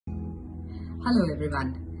Hello everyone.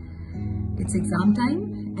 It's exam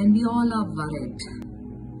time and we all are worried.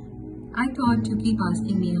 I thought you keep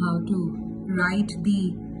asking me how to write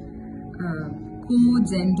the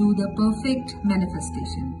codes and do the perfect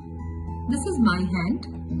manifestation. This is my hand,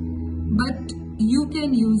 but you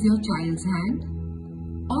can use your child's hand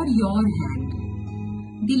or your hand,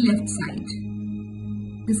 the left side.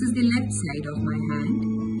 This is the left side of my hand.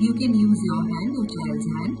 You can use your hand or child's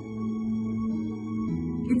hand.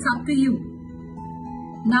 It's up to you.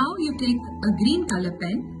 Now you take a green color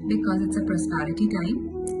pen because it's a prosperity time.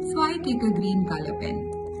 So I take a green color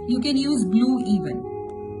pen. You can use blue even.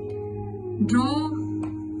 Draw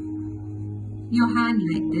your hand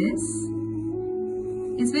like this.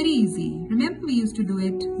 It's very easy. Remember we used to do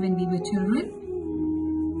it when we were children.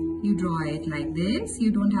 You draw it like this.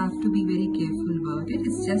 You don't have to be very careful about it.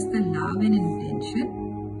 It's just the love and intention.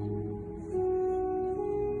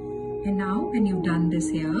 And now when you've done this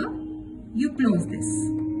here, you close this.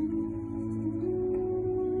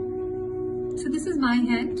 So this is my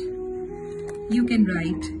hand. You can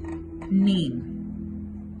write name.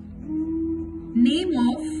 Name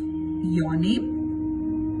of your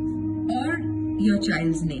name or your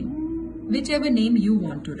child's name. Whichever name you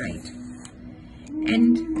want to write.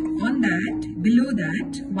 And on that, below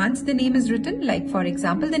that, once the name is written, like for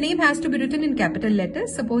example, the name has to be written in capital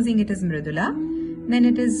letters. Supposing it is Mridula, then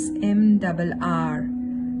it is MRRIDULA.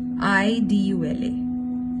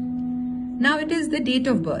 Now it is the date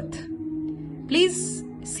of birth. Please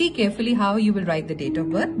see carefully how you will write the date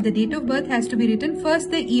of birth. The date of birth has to be written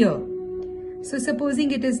first the year. So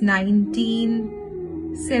supposing it is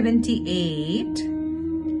 1978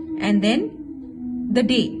 and then the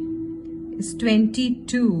day is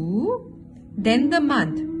 22, then the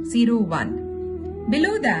month 01.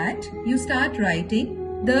 Below that you start writing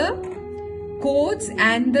the codes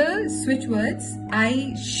and the switch words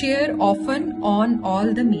I share often on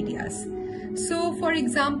all the medias. So for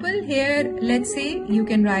example, here let's say you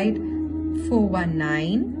can write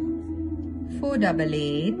 419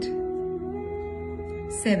 488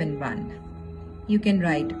 71. You can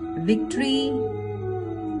write victory.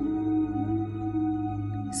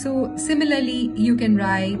 So similarly you can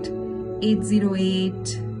write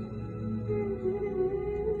 808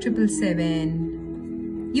 777.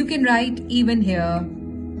 You can write even here.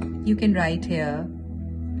 You can write here.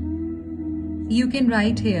 You can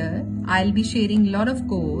write here. I'll be sharing a lot of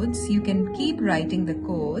codes. You can keep writing the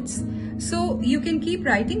codes. So you can keep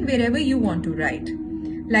writing wherever you want to write.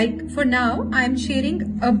 Like for now, I'm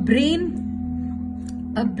sharing a brain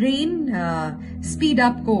speed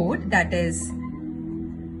up code, that is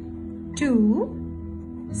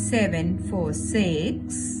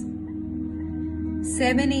 2746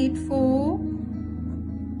 784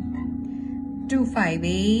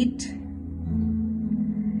 258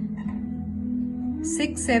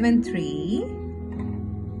 673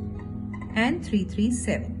 and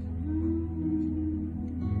 337.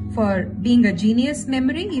 For being a genius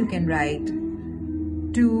memory, you can write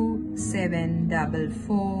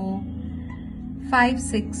 2744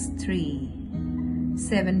 563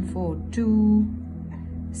 742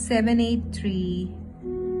 783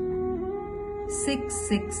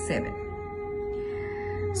 667.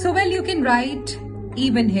 So well, you can write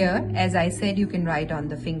even here. As I said, you can write on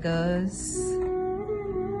the fingers.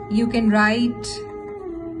 You can write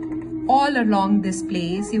all along this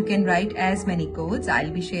place. You can write as many codes.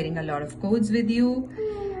 I'll be sharing a lot of codes with you.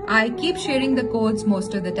 I keep sharing the codes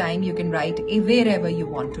most of the time. You can write wherever you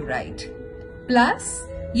want to write. Plus,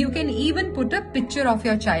 you can even put a picture of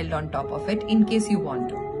your child on top of it in case you want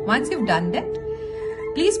to. Once you've done that,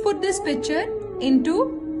 please put this picture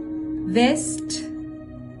into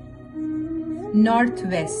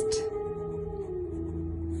northwest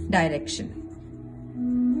direction.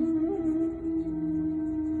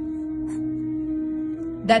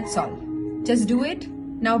 That's all. Just do it.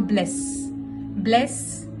 Now bless.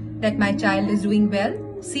 Bless that my child is doing well.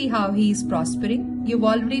 See how he is prospering. You've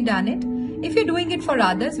already done it. If you're doing it for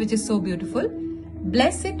others, which is so beautiful,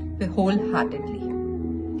 bless it wholeheartedly.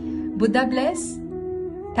 Buddha bless.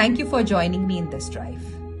 Thank you for joining me in this drive.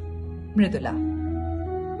 Mridula.